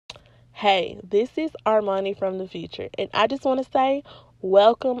Hey, this is Armani from the future, and I just want to say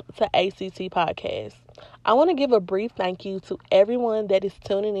welcome to ACT Podcast. I want to give a brief thank you to everyone that is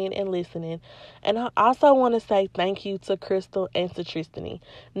tuning in and listening, and I also want to say thank you to Crystal and to Tristany.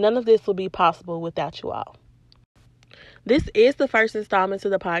 None of this would be possible without you all. This is the first installment to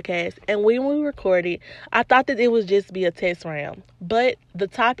the podcast, and when we recorded, I thought that it would just be a test round. But the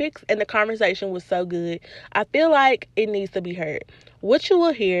topics and the conversation was so good, I feel like it needs to be heard. What you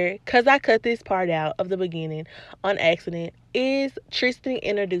will hear, because I cut this part out of the beginning on accident, is Tristan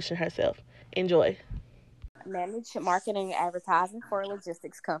introducing herself. Enjoy. Manage marketing and advertising for a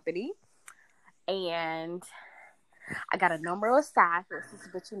logistics company. And I got a number of side hustles,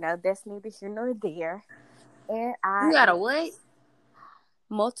 but that's neither here nor there. And You got a what?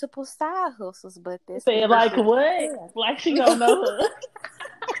 multiple side hustles, but this Say like what? Like she don't know her.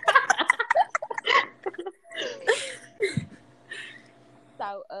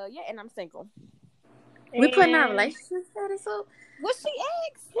 So and I'm single. We putting our relationship status up? What she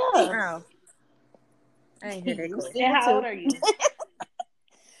asked? Yeah. Oh. I ain't hear that You question. single And how old too. are you?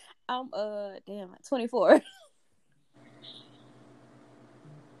 I'm 24.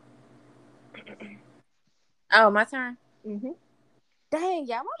 Oh, my turn? Mm-hmm. Dang,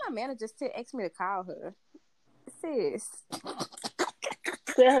 y'all, why my manager still asked me to call her? Sis.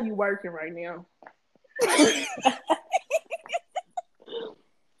 Tell her you working right now.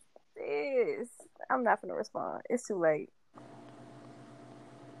 Sis. I'm not gonna respond. It's too late.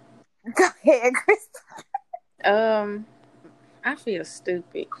 Go ahead, Crystal. I feel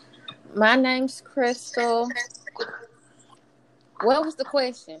stupid. My name's Crystal. What was the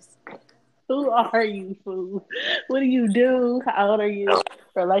questions? Who are you, fool? What do you do? How old are you?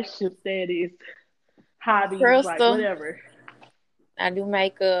 Relationship status, hobbies, Crystal. like whatever. I do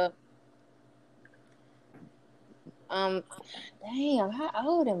makeup. Damn, how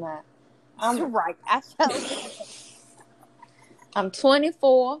old am I? I'm right. I'm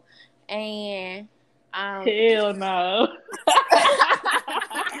 24 and Hell no.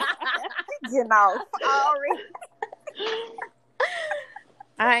 Sorry.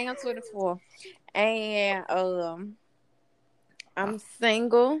 I am 24 and I'm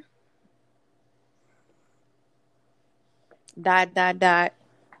single. ... No,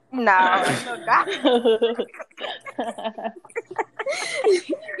 no.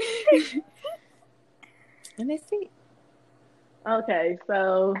 And that's it. Okay,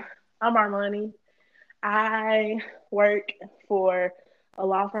 so I'm Armani. I work for a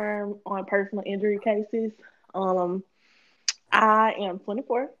law firm on personal injury cases. I am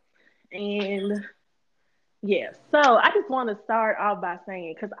 24, and yeah, so I just want to start off by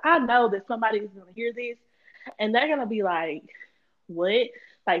saying, because I know that somebody's going to hear this and they're going to be like, what?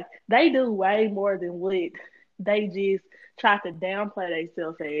 Like, they do way more than what they just try to downplay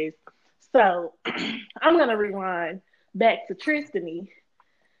themselves as. So I'm going to rewind back to Tristany.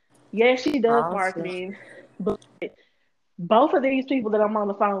 Yes, she does marketing, but both of these people that I'm on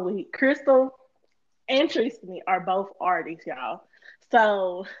the phone with, Crystal and Tristany, are both artists, y'all.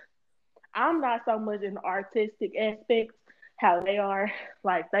 So I'm not so much in the artistic aspects, how they are.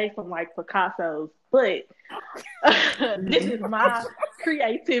 Like, they from like Picasso's, but this is my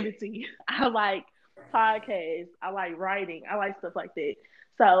creativity. I like podcasts, I like writing, I like stuff like that.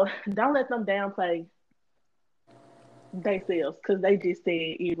 So don't let them downplay themselves because they just said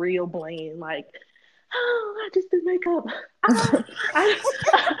it real bland. Like, oh, I just do makeup.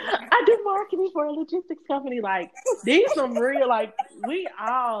 I do marketing for a logistics company. Like, these some real, like, we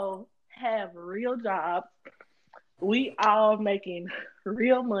all have real jobs. We all making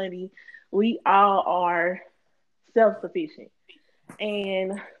real money. We all are self-sufficient.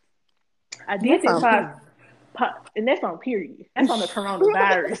 And I did this and that's on period. That's on the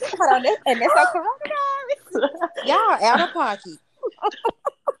coronavirus. And that's on coronavirus. Y'all out of pocket.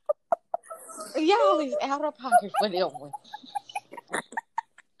 Y'all is out of pocket for that one.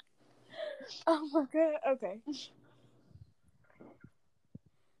 Oh my god. Okay.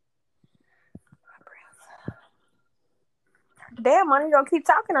 Damn, money, you gonna keep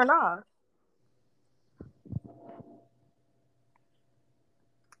talking or not?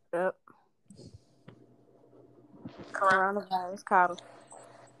 Yep. Coronavirus caught us.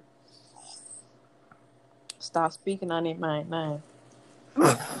 Stop speaking on it, man.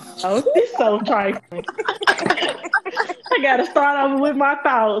 Oh, this so trifling. I gotta start over with my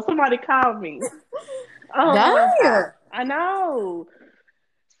thoughts. Somebody called me. Damn. I know.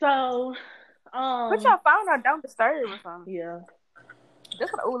 So, put your phone on don't disturb or something. Yeah.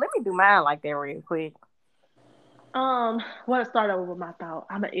 Let me do mine like that real quick. Want to start over with my thought.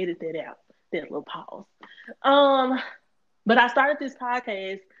 I'm gonna edit that out. That little pause. But I started this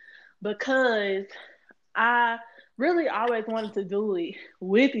podcast because I really always wanted to do it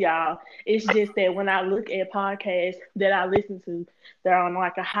with y'all. It's just that when I look at podcasts that I listen to, they're on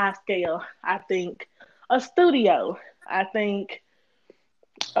like a high scale. I think a studio. I think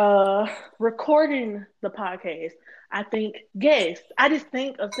recording the podcast. I think guests. I just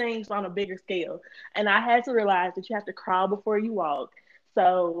think of things on a bigger scale. And I had to realize that you have to crawl before you walk.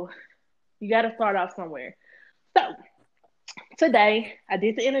 So you got to start off somewhere. So today I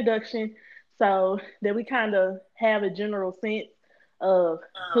did the introduction so that we kind of have a general sense of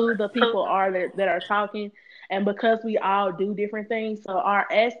who the people are that are talking. And because we all do different things, so our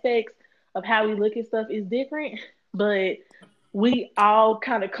aspects of how we look at stuff is different, but we all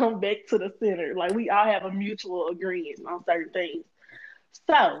kind of come back to the center. Like we all have a mutual agreement on certain things.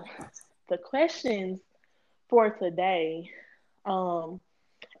 So the questions for today, and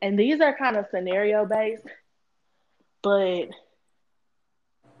these are kind of scenario based, but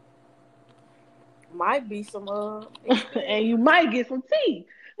Might be some and you might get some tea.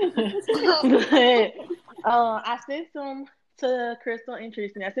 But I sent them to Crystal and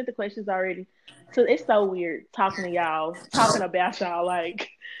Tristan. I sent the questions already. So it's so weird talking to y'all, talking about y'all. Like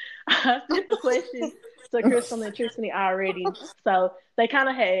I sent the questions to Crystal and Tristan already. So they kind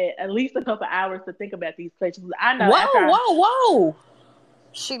of had at least a couple hours to think about these questions. I know. Whoa.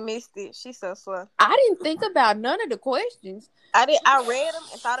 She missed it. She's so slow. I didn't think about none of the questions. I read them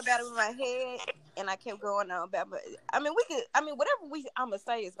and thought about it in my head, and I kept going on about. But whatever I'm gonna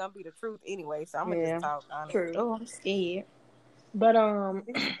say is gonna be the truth anyway. So I'm gonna just talk honestly. True. Oh, I'm scared. But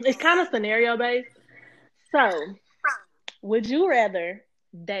it's kind of scenario based. So, would you rather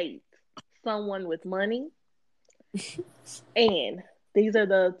date someone with money? And these are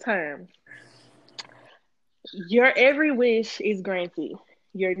the terms. Your every wish is granted.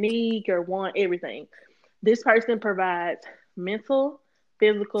 Your need, your want, everything. This person provides mental,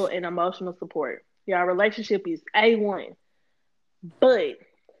 physical, and emotional support. Your relationship is A1. But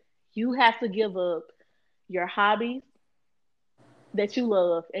you have to give up your hobbies that you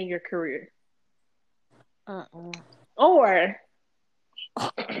love and your career. Or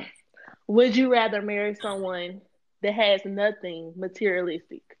would you rather marry someone that has nothing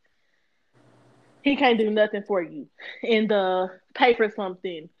materialistic? He can't do nothing for you in the pay for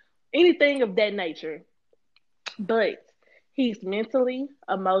something, anything of that nature. But he's mentally,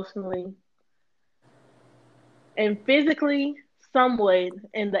 emotionally, and physically somewhat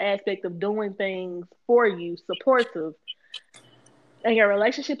in the aspect of doing things for you, supportive. And your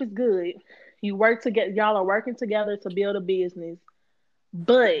relationship is good. You work together, y'all are working together to build a business,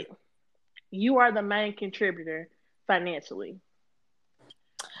 but you are the main contributor financially.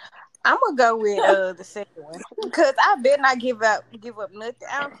 I'm gonna go with the second one because I better not give up nothing.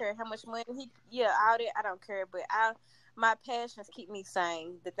 I don't care how much money all that. I don't care, but my passions keep me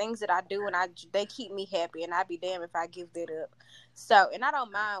sane. The things that I do they keep me happy, and I'd be damned if I give that up. So, and I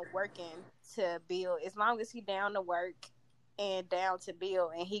don't mind working to build as long as he down to work and down to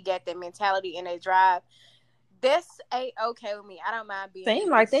build, and he got that mentality and that drive. That's okay with me. I don't mind being.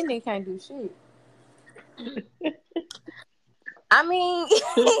 Seem like that nigga can't do shit. I mean,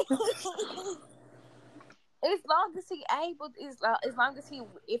 as long as he able, as long as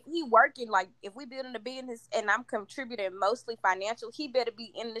if he working, like if we building a business and I'm contributing mostly financial, he better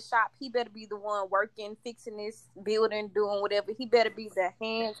be in the shop. He better be the one working, fixing this building, doing whatever. He better be the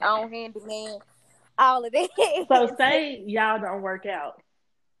hands-on, handyman, all of that. So say y'all don't work out,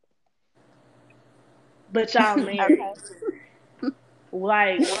 but y'all married. Okay.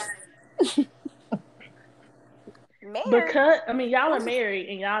 Like. Married. Because y'all are married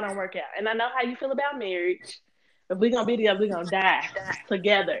and y'all don't work out, and I know how you feel about marriage. If we're gonna be together, we're gonna die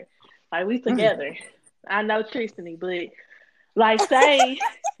together. Like we together. I know Tristan, but like say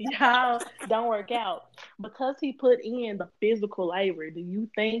y'all don't work out because he put in the physical labor. Do you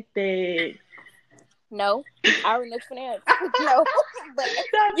think that? No, I already know for that. No, but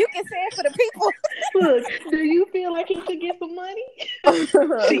you can say it for the people. Look, do you feel like he should get some money?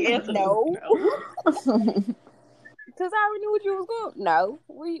 She answered no. Because I already knew what you was going. No,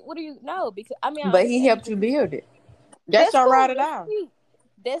 what do you know? Because but he helped you build it. That's all right.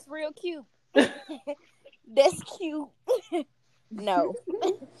 That's real cute. That's cute. No,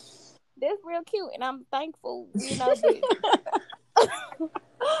 that's real cute, and I'm thankful. You know, you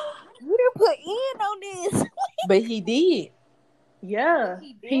didn't put in on this, but he did. Yeah,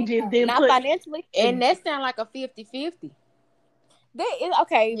 he just didn't not financially, and that sounds like a 50-50. That is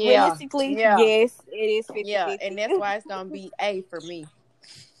okay. Yeah. Realistically, yes, it is 50-50. Yeah, and that's why it's gonna be A for me.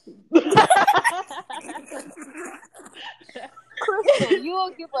 Crystal, you'll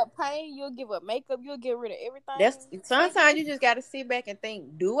give up pain, you'll give up makeup, you'll get rid of everything. Sometimes you just gotta sit back and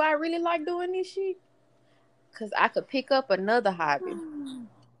think, do I really like doing this shit? Cause I could pick up another hobby.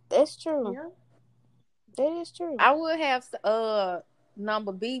 That's true. Yeah. That is true. I would have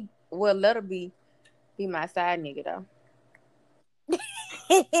number B, well, letter B, be my side nigga though.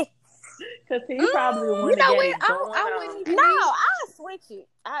 Because he probably the one You that know got what? it going I on. wouldn't No, even. I'll switch it.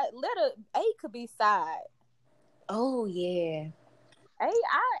 Letter A could be side. Oh yeah. A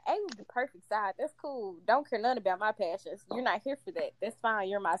would be perfect side. That's cool. Don't care nothing about my passions. You're not here for that. That's fine.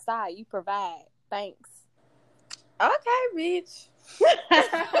 You're my side. You provide. Thanks. Okay, bitch.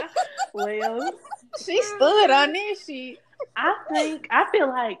 Well, She stood on this shit. I feel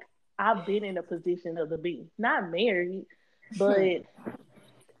like I've been in a position of the B. Not married, but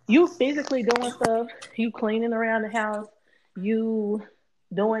you physically doing stuff, you cleaning around the house, you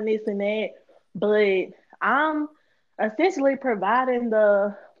doing this and that, but I'm essentially providing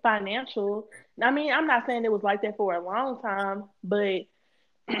the financial. I mean, I'm not saying it was like that for a long time, but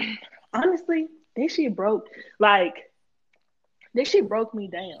honestly, this shit broke like this shit broke me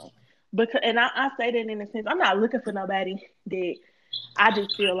down. Because and I say that in a sense, I'm not looking for nobody that I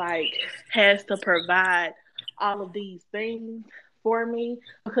just feel like has to provide all of these things for me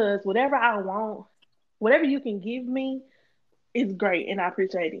because whatever I want, whatever you can give me is great and I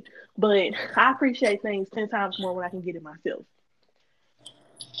appreciate it. But I appreciate things 10 times more when I can get it myself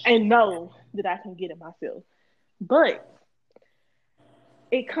and know that I can get it myself. But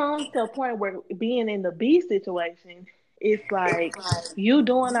it comes to a point where being in the B situation, it's like you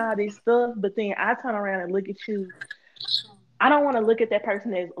doing all this stuff, but then I turn around and look at you. I don't want to look at that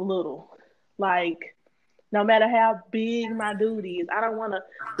person as little. Like, no matter how big my dude is, I don't want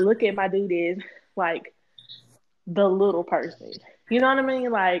to look at my dude as like the little person. You know what I mean?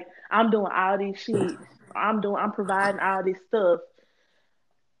 Like, I'm doing all this shit. I'm providing all this stuff,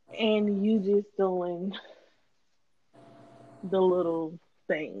 and you just doing the little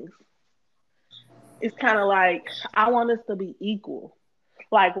things. It's kind of like I want us to be equal.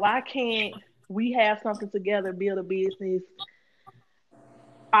 Like, why can't we have something together, build a business?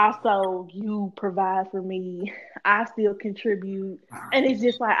 Also, you provide for me. I still contribute, and it's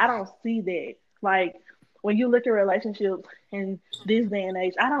just like I don't see that. Like when you look at relationships in this day and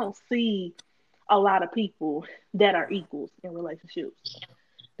age, I don't see a lot of people that are equals in relationships.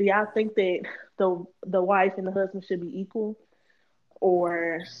 Do y'all think that the wife and the husband should be equal,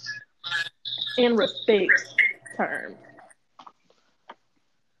 or in respect terms?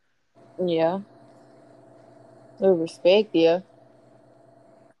 Yeah. With respect, yeah.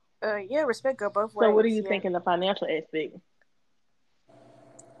 Yeah, respect go both ways. So, what do you Yeah. think in the financial aspect?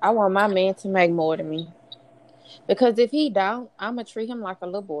 I want my man to make more than me. Because if he don't, I'm going to treat him like a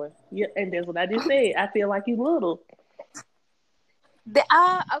little boy. Yeah, and that's what I just said. I feel like you little.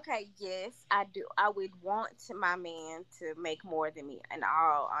 Okay, yes, I do. I would want my man to make more than me, in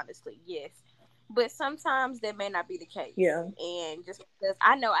all honestly, yes. But sometimes that may not be the case. Yeah. And just because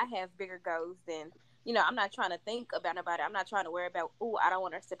I know I have bigger goals than, I'm not trying to think about nobody. I'm not trying to worry about, I don't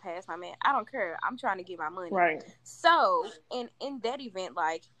want us to pass my man. I don't care. I'm trying to get my money. Right. So, in that event,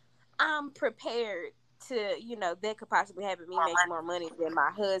 like, I'm prepared to, that could possibly happen, me making more money than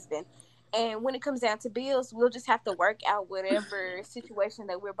my husband. And when it comes down to bills, we'll just have to work out whatever situation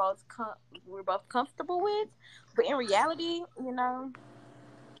that we're both comfortable with. But in reality,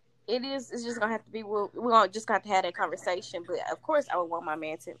 it's just gonna have to be. We're gonna just have to have that conversation. But of course, I would want my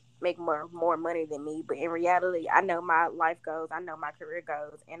man to make more money than me. But in reality, I know my life goals, I know my career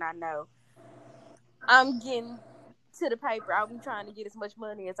goals, and I know I'm getting to the paper. I'm trying to get as much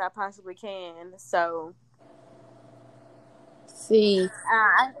money as I possibly can. So. See,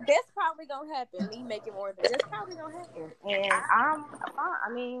 That's probably gonna happen. Me making more than that's probably gonna happen, and I'm fine. I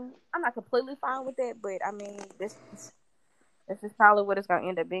mean, I'm not completely fine with that, but I mean, this is probably what it's gonna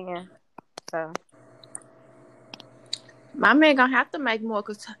end up being. So, my man going to have to make more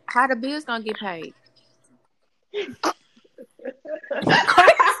because how the bills going to get paid?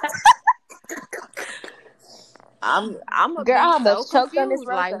 I'm a girl, I be so almost choked on this confused.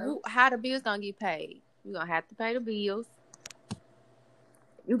 Like, roto. how the bills gonna get paid? You gonna have to pay the bills.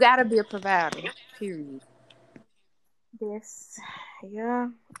 You gotta be a provider. Period. This, yeah.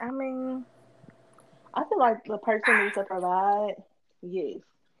 I mean, I feel like the person needs to provide, yes,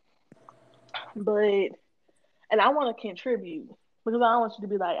 but and I want to contribute because I don't want you to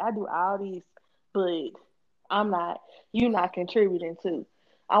be like I do all these, but I'm not. You're not contributing to.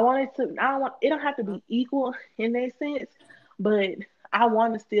 I want it to. I don't want. It don't have to be equal in that sense, but I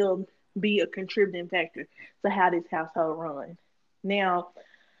want to still be a contributing factor to how this household runs. Now,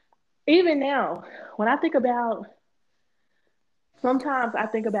 even now, when I think about Sometimes I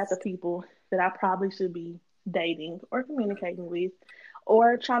think about the people that I probably should be dating or communicating with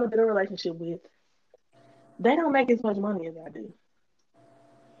or trying to build a relationship with. They don't make as much money as I do.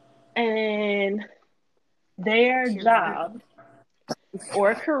 And their Period. job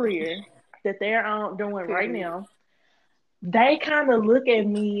or career that they're on doing right Period. now, they kind of look at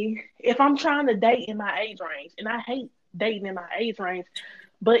me if I'm trying to date in my age range. And I hate dating in my age range,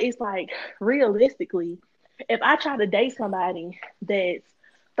 but it's like realistically, if I try to date somebody that's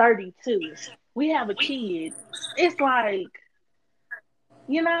 32, we have a kid, it's like,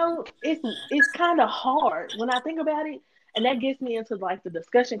 it's kind of hard when I think about it. And that gets me into like the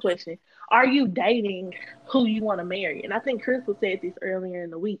discussion question. Are you dating who you want to marry? And I think Crystal said this earlier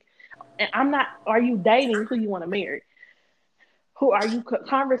in the week. And I'm not, are you dating who you want to marry? Who are you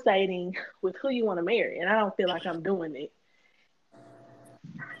conversating with who you want to marry? And I don't feel like I'm doing it.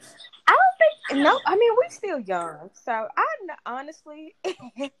 I don't think no. I mean, we're still young, so honestly,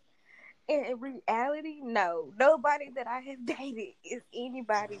 in reality, no. Nobody that I have dated is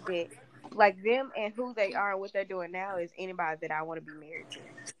anybody that like them and who they are and what they're doing now is anybody that I want to be married to.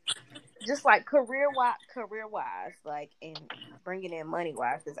 Just like career wise, like and bringing in money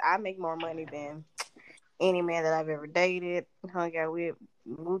wise, because I make more money than any man that I've ever dated, hung out with,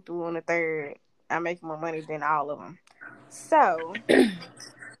 moved through on the third. I make more money than all of them. So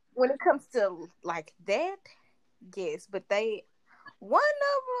when it comes to like that, yes, but one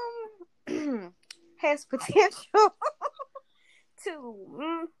of them has potential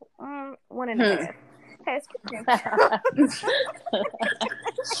to one and a half has potential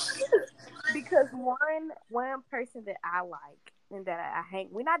because one person that I like and that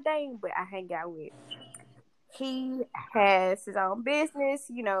we're not dating, but I hang out with. He has his own business,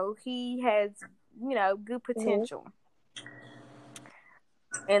 he has, good potential.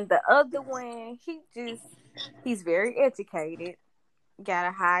 And the other one, he's very educated, got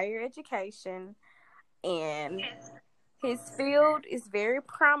a higher education, and his field is very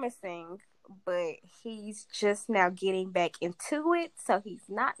promising, but he's just now getting back into it, so he's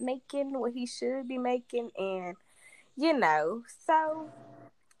not making what he should be making, and, so...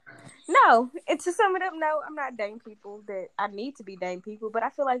 No, and to sum it up, no, I'm not dating people that I need to be dating people, but I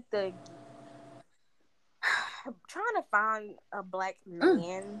feel like trying to find a black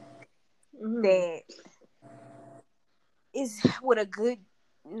man that is with a good,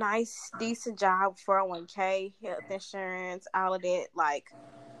 nice, decent job, 401k, health insurance, all of that, like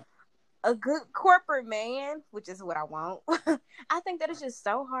a good corporate man, which is what I want. I think that is just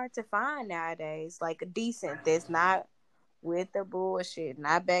so hard to find nowadays, like a decent that's not with the bullshit,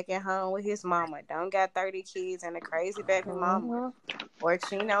 not back at home with his mama, don't got 30 kids and a crazy baby mama, or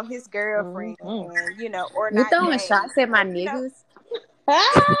cheating on his girlfriend, and or You not throwing gay, shots at my niggas?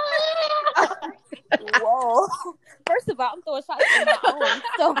 Whoa! First of all, I'm throwing shots at my own.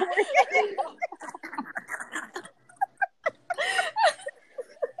 So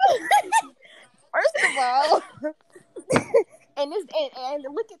first of all, and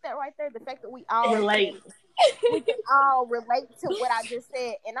look at that right there, the fact that we all relate. We can all relate to what I just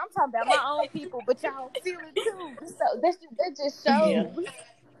said, and I'm talking about my own people, but y'all feel it too. So that just shows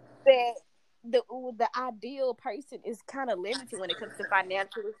that the ideal person is kind of limited when it comes to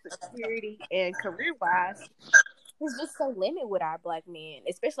financial security and career wise. It's just so limited with our black men,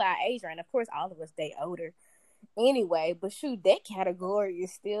 especially our age range. Of course, all of us date older anyway, but shoot, that category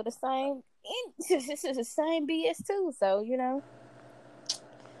is still the same. It's the same BS too. So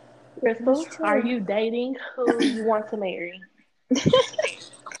Crystal, are you dating who you want to marry?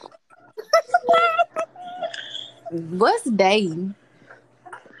 What's dating?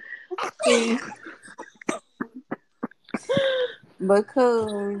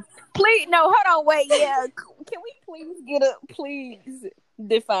 Because please, no, hold on, wait, yeah. Can we please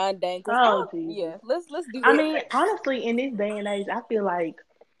define dating? Yeah, let's do that. I mean, honestly, in this day and age, I feel like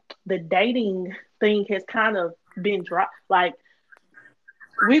the dating thing has kind of been dropped. Like,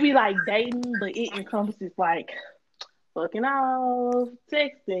 we be like dating, but it encompasses like fucking off,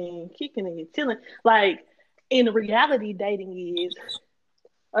 texting, kicking it, chilling. Like, in reality, dating is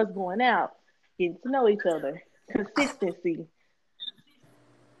us going out, getting to know each other, consistency.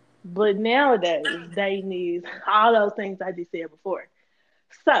 But nowadays, dating is all those things I just said before.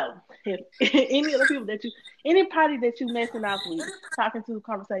 So, if any of the people anybody that you messing off with, talking to,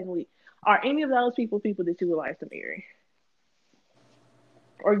 conversating with, are any of those people that you would like to marry?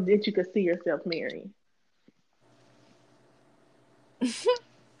 Or that you could see yourself marrying?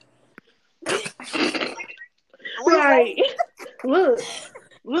 Right.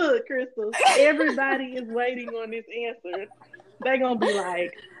 Look, Crystal. Everybody is waiting on this answer. They're gonna be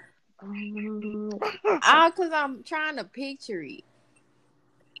like, because I'm trying to picture it.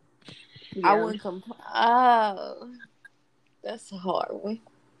 I Yeah. wouldn't complain. Oh, that's a hard one.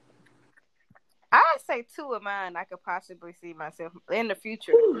 I'd say two of mine I could possibly see myself in the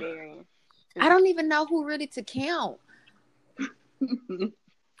future marrying. I don't even know who really to count.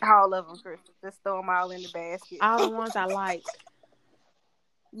 All of them, Crystal. Just throw them all in the basket. All the ones I like.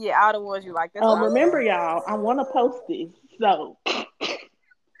 Yeah, all the ones you like. That's all. Remember, y'all, I want to post this. So,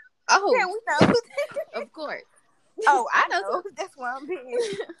 Oh, Yeah, we know. of course. Oh, I know. That's why I'm being.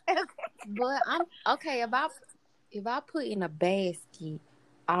 But I'm okay if I put in a basket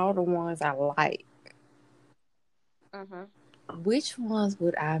all the ones I like. Which ones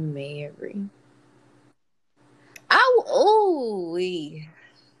would I marry?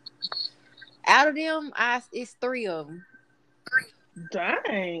 Out of them, it's three of them.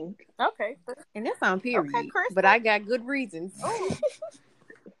 dang. Okay. And that's on period. Okay, Crystal. But I got good reasons.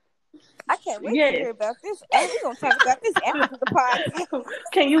 I can't wait to hear about this. We're going to talk about this after the podcast.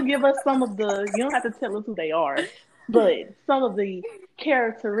 Can you give us some of the, you don't have to tell us who they are, but some of the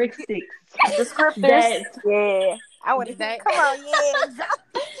characteristics, descriptors? Yeah. I want to say, come on, yeah.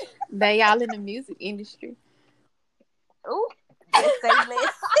 They all in the music industry. Ooh. Just say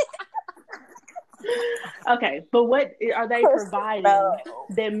less. Okay, but what are they providing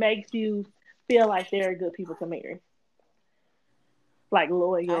that makes you feel like they're good people to marry? Like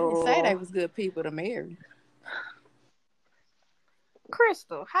loyal. I didn't say they was good people to marry.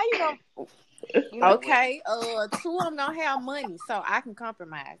 Crystal, how you gonna? Okay, two of them don't have money, so I can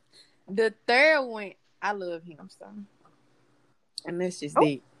compromise. The third one, I love him, so, and that's just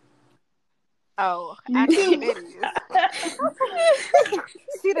it. Oh, I know who that is.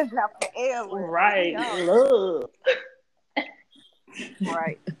 She done dropped the L word. Right, love.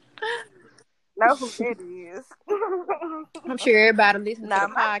 Right. Know who that is. I'm sure everybody listening to the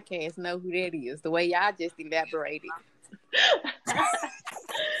podcast know who that is. The way y'all just elaborated.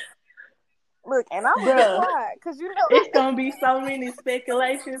 Look, and I'm quiet because you know it's gonna be so many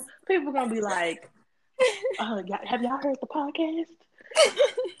speculations. People gonna be like, "Have y'all heard the podcast?"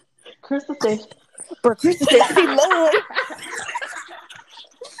 Crystal said, "But Crystal said she loved."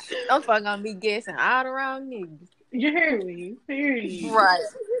 I'm fucking gonna be guessing all the wrong niggas. You hear me? Right?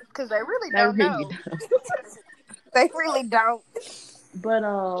 Because they really don't know. They really don't. But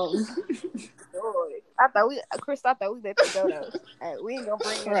Chris, I thought we let them go though. We ain't gonna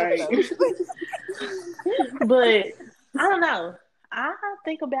bring it up. But I don't know. I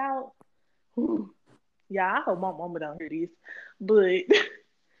think about. I hope my mama don't hear this. But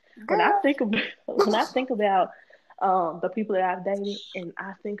when I think about the people that I've dated, and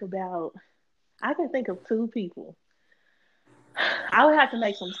I can think of two people. I would have to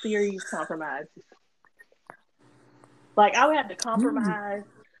make some serious compromises. Like, I would have to compromise.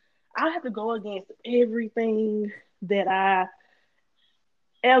 I would have to go against everything that I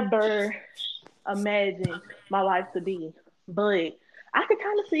ever imagined my life to be. But I could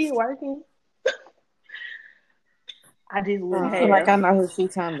kind of see it working. I just wouldn't have. Like I know who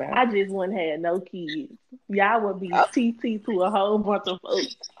she's talking about. I just wouldn't have no kids. Y'all would be TT to a whole bunch of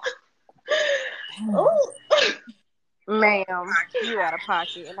folks. Oh, ma'am, you out of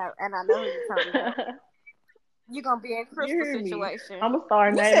pocket, and I know who you're talking about. You're gonna be in Crystal's situation. I'm gonna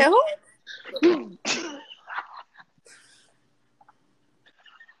start naming. Who?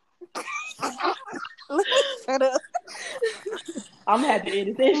 Shut up. I'm gonna have to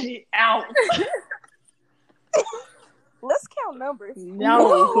edit that shit out. Let's count numbers.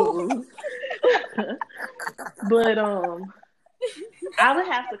 No. But I would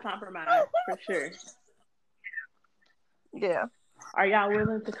have to compromise for sure. Yeah. Are y'all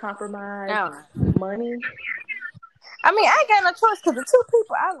willing to compromise money? I mean, I ain't got no choice because the two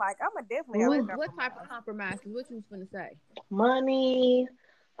people I like, I'm gonna definitely. What type of compromise? What you was gonna say? Money.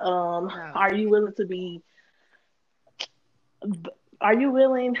 Are you willing to be? Are you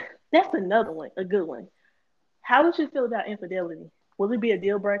willing? That's another one, a good one. How would you feel about infidelity? Will it be a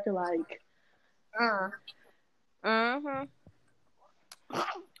deal breaker? Like,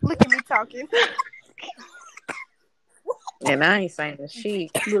 Look at me talking. And I ain't saying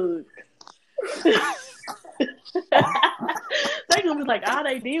shit. Look. They gonna be like, all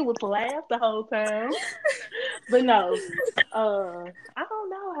they did was laugh the whole time. But no, I don't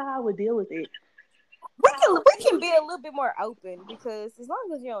know how I would deal with it. We can be a little bit more open because as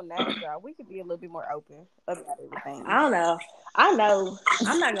long as you don't know the girl, we can be a little bit more open about everything. I don't know. I know.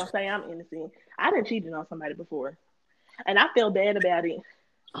 I'm not gonna say I'm innocent. I done cheated on somebody before, and I feel bad about it.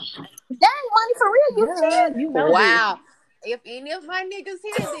 Dang, money for real, you know wow. This. If any of my niggas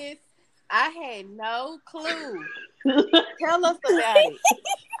hear this, I had no clue. Tell us about it.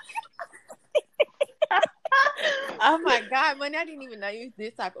 Oh my God, man! I didn't even know you was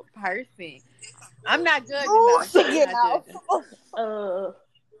this type of person. I'm not judging Ooh, though. she I'm getting not off. judging.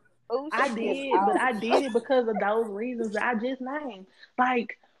 Ooh, I she getting did, but off. I did it because of those reasons that I just named.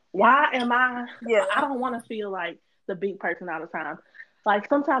 Like, why am I? Yeah. I don't want to feel like the big person all the time. Like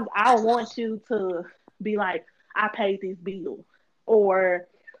sometimes I want you to be like, I paid this bill, or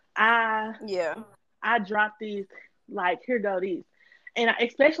I Yeah. I dropped these. Like, here go these. And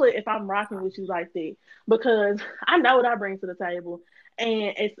especially if I'm rocking with you like that, because I know what I bring to the table.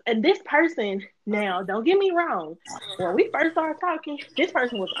 And this person now, don't get me wrong. When we first started talking, this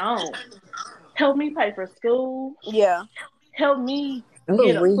person was on. Helped me pay for school. Yeah. Helped me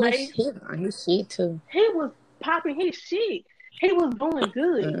get a Ooh, place. he on his shit too. He was popping his shit. He was doing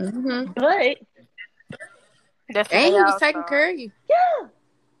good. Mm-hmm. But That's how And he was y'all taking start. care of you. yeah,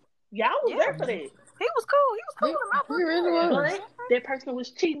 y'all was there Yeah. for that. He was cool. He was cool in my book. He really Yeah. was. But that person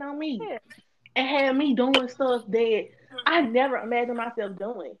was cheating on me Yeah. and had me doing stuff that I never imagined myself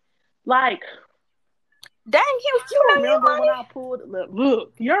doing. Like, Dang, he was you cheating on you, remember when honey? I pulled,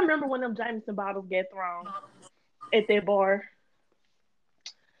 look, you remember when them Jameson bottles get thrown at that bar?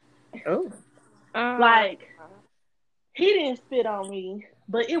 Oh. Like, he didn't spit on me,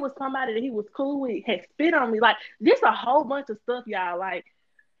 but it was somebody that he was cool with had spit on me. Like, this a whole bunch of stuff, y'all. Like,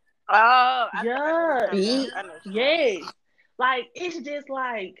 I think I know what yeah, you're talking about. I know what you're yes. Like, it's just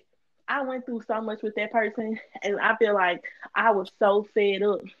like, I went through so much with that person, and I feel like I was so fed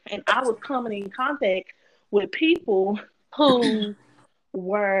up. And I was coming in contact with people who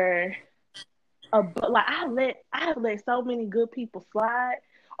were like I have let so many good people slide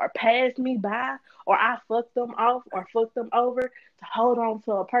or pass me by, or I fucked them off or fucked them over to hold on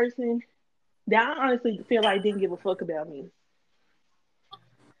to a person that I honestly feel like didn't give a fuck about me.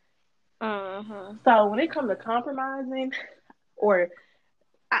 So when it comes to compromising, or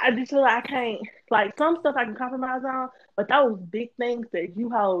I just feel like I can't, like, some stuff I can compromise on, but those big things that you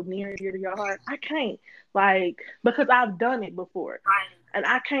hold near and dear to your heart, I can't, like, because I've done it before, and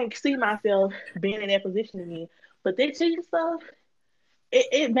I can't see myself being in that position again. But that cheating stuff,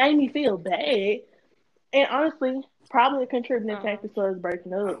 it made me feel bad, and honestly, probably a contributing factor to us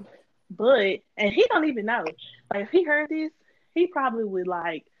breaking up. But and he don't even know. Like, if he heard this, he probably would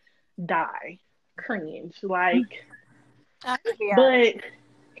like die, cringe, like. Yeah. But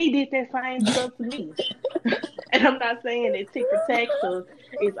he did that same stuff to me. And I'm not saying that tick for tack stuff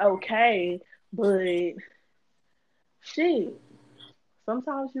is okay, but shit,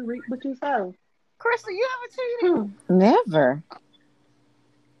 sometimes you reap what you sow. Crystal, you ever cheated? Never.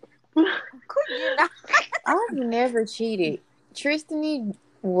 Quit getting out. I've never cheated. Tristan,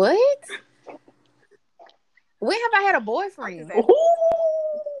 what? When have I had a boyfriend?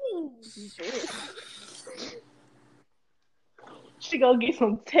 Ooh. She gonna get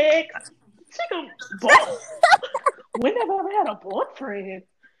some text. She gonna when have I ever had a boyfriend?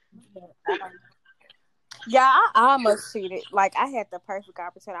 Yeah, I almost cheated. Like, I had the perfect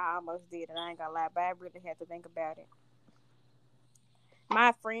opportunity. I almost did, and I ain't gonna lie, but I really had to think about it.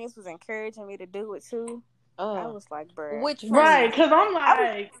 My friends was encouraging me to do it too. I was like, bruh. Which friend? Right, because I'm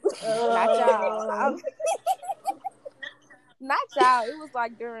like, Not y'all. Not y'all. It was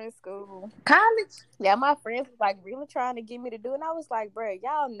like during school. College? Yeah, my friends was like really trying to get me to do it. And I was like, bruh,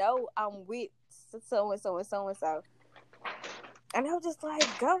 y'all know I'm with so and so and so and so. And I was just like,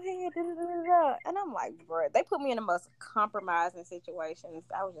 go ahead. Da, da, da, da. And I'm like, bruh, they put me in the most compromising situations.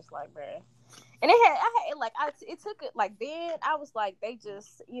 I was just like, bruh. And it took it, like, then I was like, they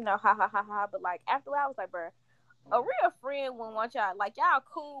just, ha ha ha ha. But like, after that, I was like, bruh, a real friend wouldn't want y'all, like, y'all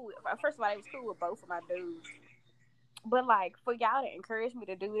cool. First of all, they was cool with both of my dudes. But like, for y'all to encourage me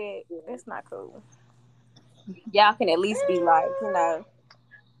to do it, that's not cool. Y'all can at least be like, I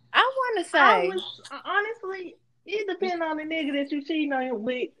want to say, honestly, it depends on the nigga that you cheating on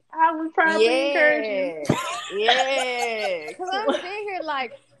with. I would probably encourage you. Yeah. Because I'm sitting here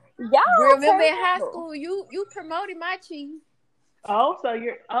like, y'all remember in high school, you promoted my cheese. Oh, so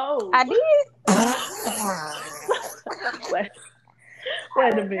I did.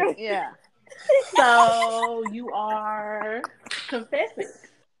 Wait a minute. Yeah. So you are confessing.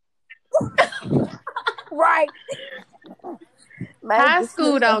 Right. High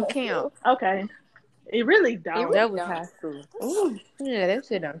school don't count. Okay. It really don't. That was high school. Ooh. Yeah, that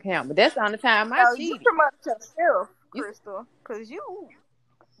shit don't count. But that's the only time I cheated. You promoted yourself, Crystal, because you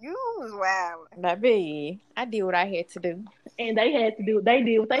was wild. Baby, I did what I had to do. And they did what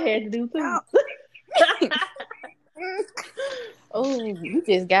they had to do too. Oh, you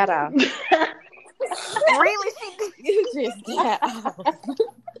just got off. Really? You just got off.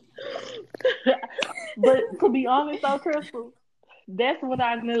 But to be honest though, Crystal, that's what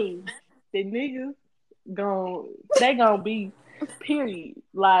I knew. The niggas they gonna be period.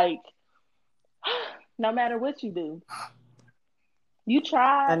 Like no matter what you do, you A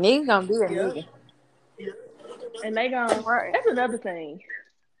tried. nigga gonna be a Yep. nigga. And they gonna. Right. That's another thing.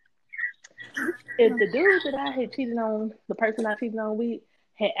 If the dude that I had cheated on, the person I cheated on with,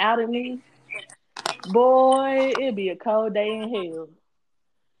 had outed me, boy, it'd be a cold day in hell.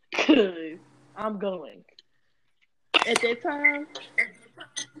 Cause I'm going. At that time,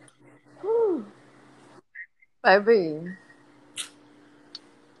 whew, Baby.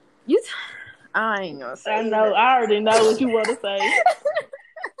 I ain't gonna say I know. I already know what you want to say.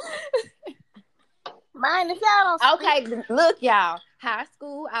 Mine, if y'all don't Okay, look, y'all. High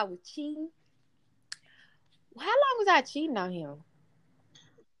school, I was cheating. How long was I cheating on him?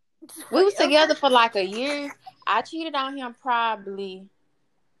 We was together for like a year. I cheated on him probably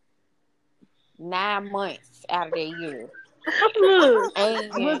 9 months out of that year. Look,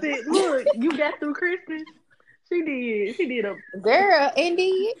 And look, you got through Christmas. She did a girl,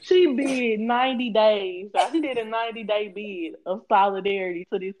 indeed. she bid 90 days. She did a 90-day bid of solidarity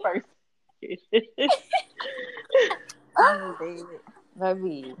to this person. I'm dead.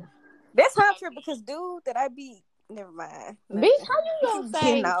 Baby. That's how true because dude that I beat, never mind. Bitch, how you gonna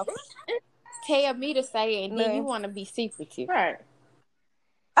say You know. tell me to say it and then No. you wanna be secretive? Right.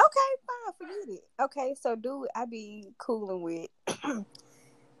 Okay, fine, forget it. Okay, so dude, I be cooling with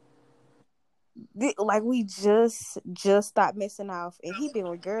like we just stopped messing off, and he been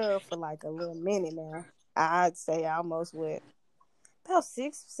with girl for like a little minute now. I'd say almost what about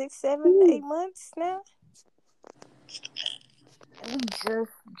 6, 7, 8 months now. And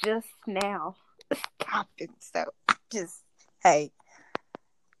just now stopping. So just hey.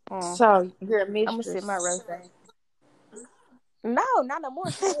 So you're a mistress. I'm gonna sit my rose. No, not no more.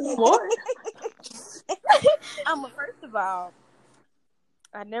 More? First of all,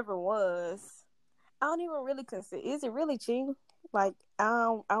 I never was. I don't even really consider. Is it really cheating? Like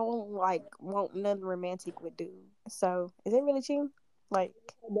I don't like want nothing romantic with dude. So is it really cheating? Like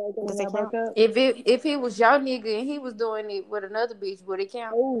does it count? If he was your nigga and he was doing it with another bitch, would it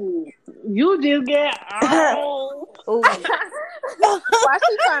count? Oh, you just get Ooh. Why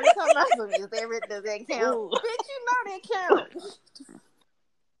she trying to come up with me? Does that count? Ooh. Bitch, you know that counts.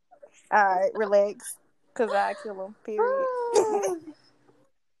 All right, relax. Cause I kill him. Period.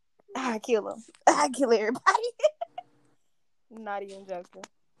 I kill him. I kill everybody. Not even joking.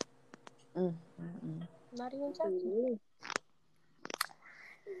 Not even joking.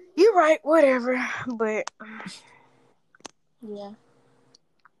 You're right. Whatever. But yeah.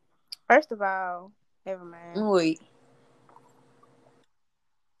 First of all, never mind. Wait.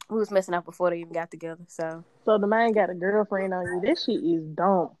 We was messing up before they even got together. So the man got a girlfriend on you. This shit is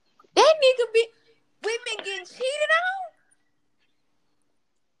dumb. That nigga we been getting cheated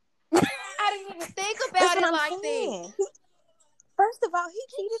on. I didn't even think about it like that. First of all, he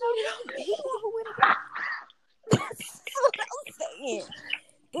cheated on me. He the one who went again. That's what I'm saying.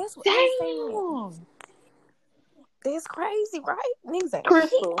 That's what I'm saying. That's crazy, right? Niggas like,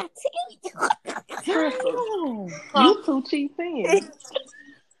 Crystal. I tell you. Crystal. You too cheap in.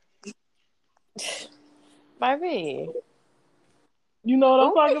 Baby. You know what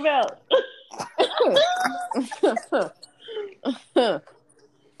I'm talking about?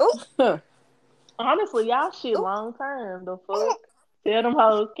 Honestly, y'all shit long term. The fuck? Tell them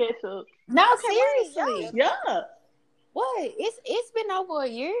hoes catch up. No, seriously. Yeah. What? It's been over a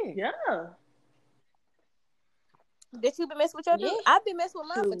year. Yeah. Did you been messing with your dude? I've been messing with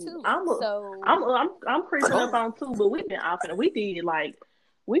mine for 2. I'm creeping up on 2, but we've been off and we did like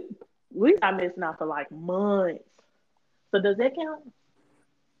we got messing out for like months. So does that count?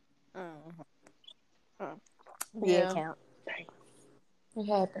 Yeah, it count. What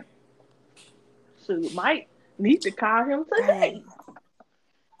happened? Shoot, might need to call him today.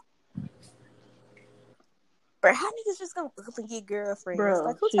 Bro, how niggas just gonna up and get girlfriends? Bro,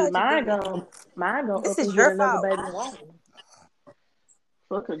 like, who shoot, told mine gonna this up is and your get another fault. baby wife.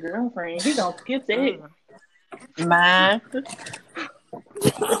 Fuck a girlfriend. He gonna skip that. Mine.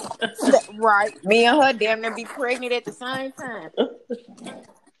 Right. Me and her damn near be pregnant at the same time.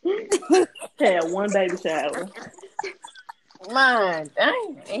 Had one baby shower. Mine.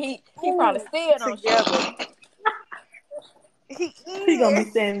 Dang. And he probably still don't together. He gonna be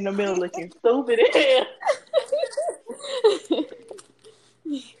standing in the middle looking stupid as hell.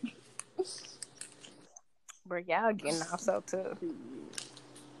 Bro, y'all getting off so tough.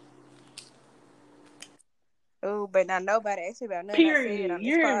 Oh, but now nobody asked me about nothing I said on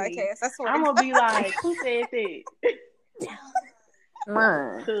this podcast. I swear I'm gonna be like, who said that?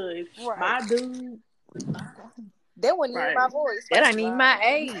 Mine. My dude. That wasn't even my voice. That ain't even my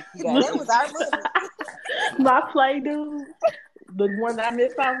age. That was our mother. My play dude, the one that I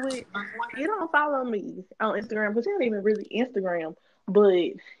missed out with, he don't follow me on Instagram, but he don't even really Instagram.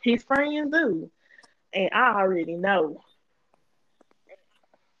 But his friends do. And I already know.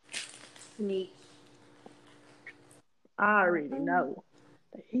 Neat. I already know.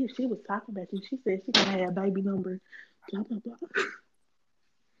 She was talking about you. She said she gonna have baby number. Blah blah blah.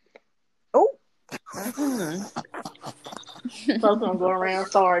 Oh. So gonna go around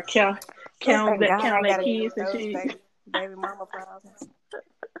start count that kids and shit. Baby mama problems.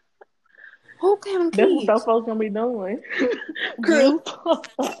 Who counting That's what kids? those folks gonna be doing. Chris,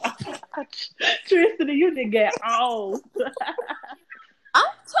 Tristan, you done got old.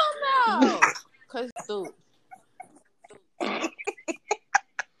 I'm talking about. Cause dude.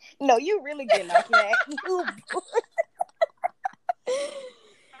 No, you really getting off that.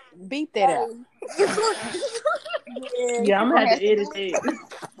 Beat that out. Yeah, I'm gonna have to edit it.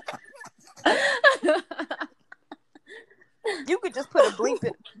 You could just put a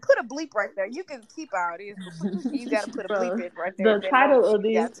bleep right there. You can keep all this. You gotta put a bleep in right there. The title of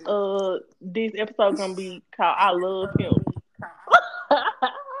this episode gonna be called "I Love Him."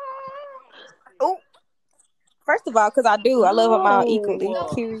 Oh, first of all, because I do. I love them all equally.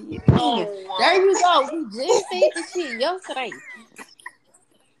 Period. There you go. We just said the shit yesterday.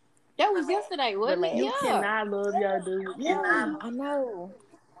 That was yesterday, wasn't it? You cannot love your dude. Yeah, I know.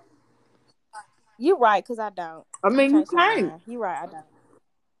 You right, because I don't. I mean, you can't. You right, I don't.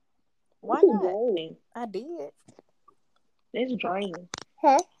 Why not? I did. It's draining.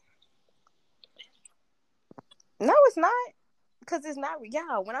 Huh? No, it's not. Because it's not,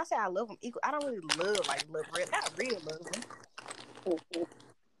 y'all, when I say I love them equal, I don't really love real, not real love them.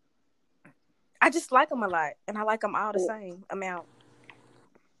 I just like them a lot, and I like them all the same amount.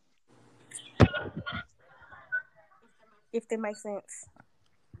 If that makes sense.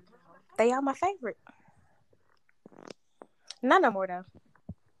 They are my favorite. Not no more, though.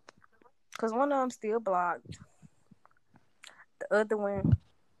 Because one of them still blocked. The other one,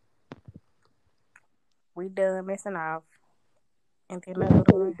 we done messing off. And then the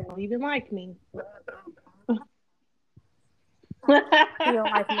other one don't even like me. He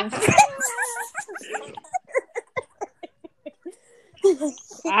don't like me.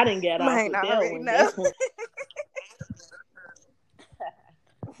 I didn't get off with that one.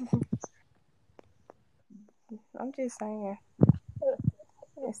 I'm just saying.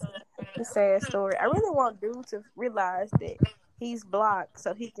 It's a sad story. I really want dude to realize that he's blocked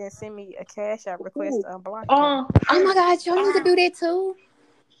so he can send me a cash out request to unblock him. Oh my God, y'all need to do that too.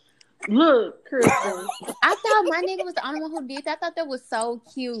 Look, Kristen. I thought my nigga was the only one who did that. I thought that was so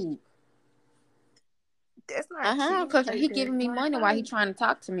cute. That's not cute. Because he giving me money while he trying to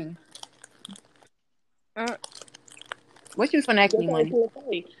talk to me. What you finna ask me money?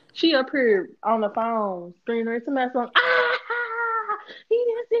 She up here on the phone, screaming her to mess on. He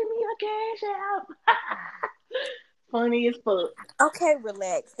didn't send me a cash out. Funny as fuck. Okay,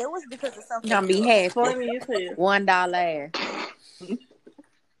 relax. It was because of something. Gonna be happy. Funny as hell. $1.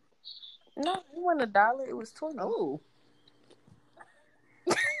 No, it wasn't $1. It was $20. Oh.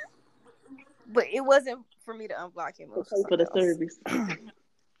 But it wasn't for me to unblock him. It was for the service.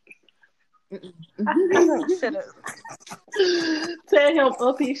 Shut up. Tell him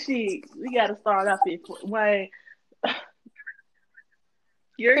up his shit. We gotta start off it. Wayne.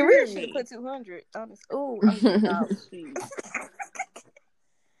 He really should have put 200 on this. Ooh, I'm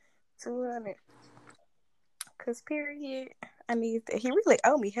 200. Cause period, I need that. He really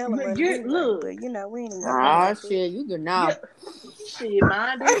owe me hella money. Anyway, but you know we ain't. Shit, you can know. Yeah. Shit,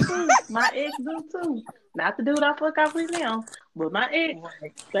 mine do too. My ex do too. Not the dude I fuck off with now, but my ex,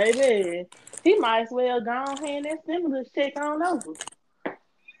 baby, he might as well go on hand that stimulus check on over.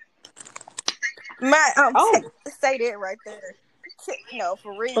 Say that right there. No,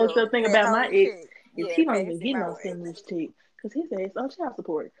 for real. So the thing about my ex is he don't even get no way. stimulus check because he says on child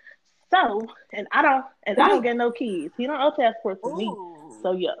support. So, and I don't get no kids. He don't owe child support for me.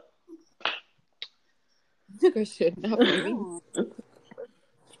 So yeah. Nigga should not be.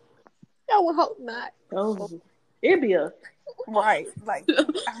 I would hope not. Oh, it'd be right. Like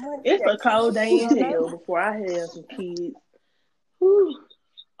it's a cold day in hell before I have some kids. Whew.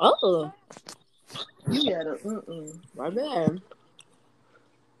 Oh, you gotta. my bad.